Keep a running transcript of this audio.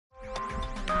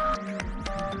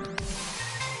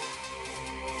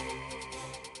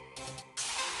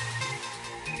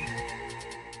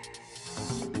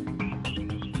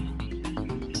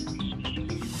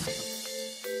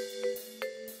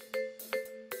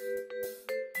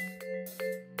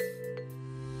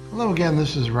Hello again,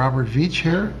 this is Robert Veach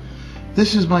here.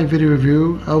 This is my video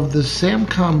review of the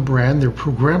SAMCOM brand, their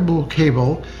programmable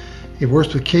cable. It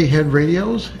works with K-head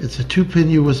radios. It's a 2-pin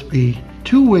USB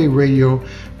two-way radio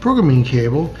programming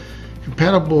cable,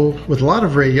 compatible with a lot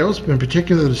of radios, but in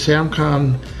particular the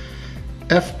SAMCOM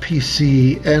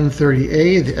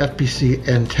FPCN30A, the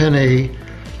FPCN10A,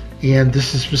 and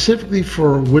this is specifically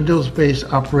for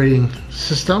Windows-based operating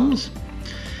systems.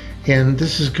 And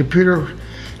this is a computer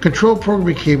control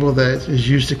programming cable that is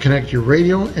used to connect your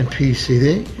radio and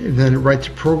PC, and then it writes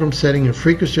a program setting and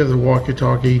frequency of the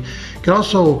walkie-talkie. You can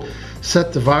also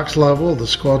set the Vox level, the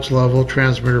squelch level,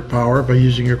 transmitter power by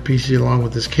using your PC along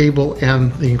with this cable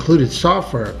and the included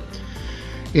software.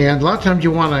 And a lot of times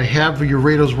you want to have your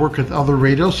radios work with other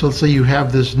radios. So let's say you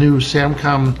have this new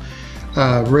SAMCOM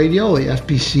radio, the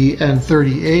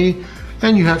FPCN30A,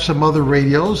 and you have some other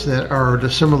radios that are the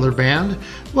similar band.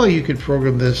 Well, you could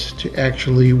program this to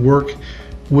actually work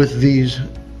with these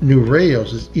new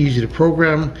radios. It's easy to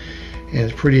program and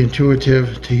it's pretty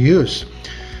intuitive to use.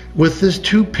 With this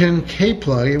 2-pin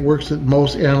K-plug, it works with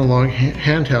most analog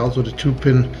handhelds with a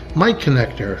 2-pin mic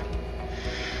connector.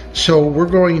 So we're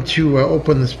going to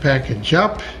open this package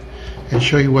up and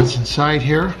show you what's inside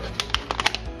here.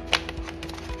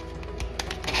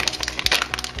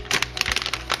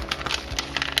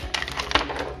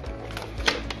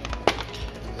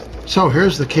 So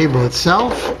here's the cable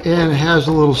itself, and it has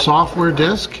a little software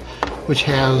disk which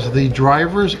has the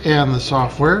drivers and the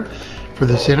software for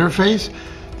this interface.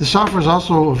 The software is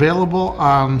also available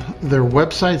on their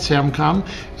website, SAMCOM,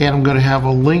 and I'm going to have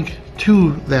a link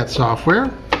to that software.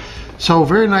 So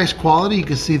very nice quality. You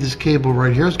can see this cable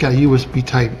right here. It's got a USB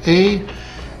type A,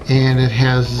 and it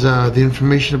has the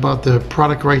information about the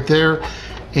product right there,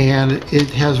 and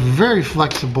it has very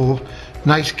flexible,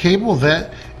 nice cable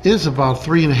that is about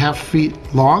 3.5 feet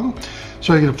long.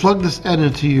 So you're going to plug this end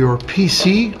into your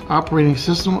PC operating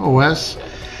system OS,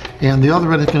 and the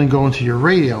other end is going to go into your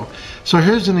radio. So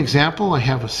here's an example. I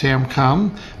have a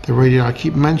SAMCOM, the radio I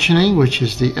keep mentioning, which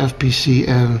is the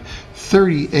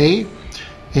FPCN30A,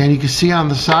 and you can see on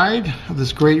the side of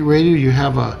this great radio you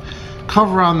have a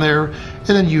cover on there, and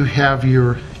then you have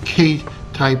your K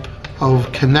type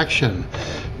of connection.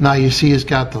 Now you see it's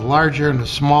got the larger and the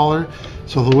smaller.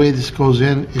 So the way this goes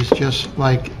in is just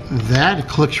like that. It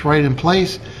clicks right in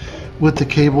place with the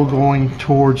cable going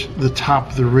towards the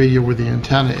top of the radio where the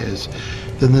antenna is.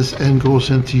 Then this end goes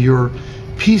into your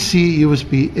PC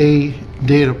USB-A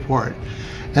data port.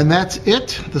 And that's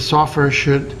it. The software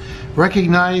should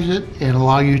recognize it and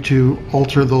allow you to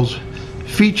alter those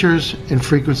features and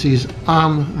frequencies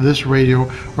on this radio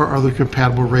or other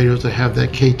compatible radios that have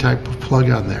that K-type of plug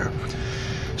on there.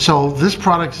 So this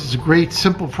product is a great,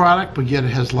 simple product, but yet it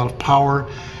has a lot of power,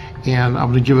 and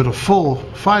I'm going to give it a full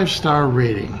 5-star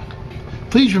rating.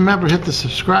 Please remember to hit the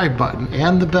subscribe button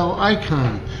and the bell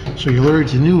icon so you'll alert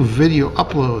to new video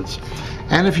uploads.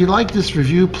 And if you like this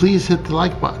review, please hit the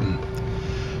like button.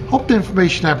 Hope the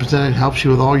information I presented helps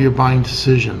you with all your buying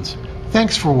decisions.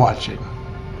 Thanks for watching.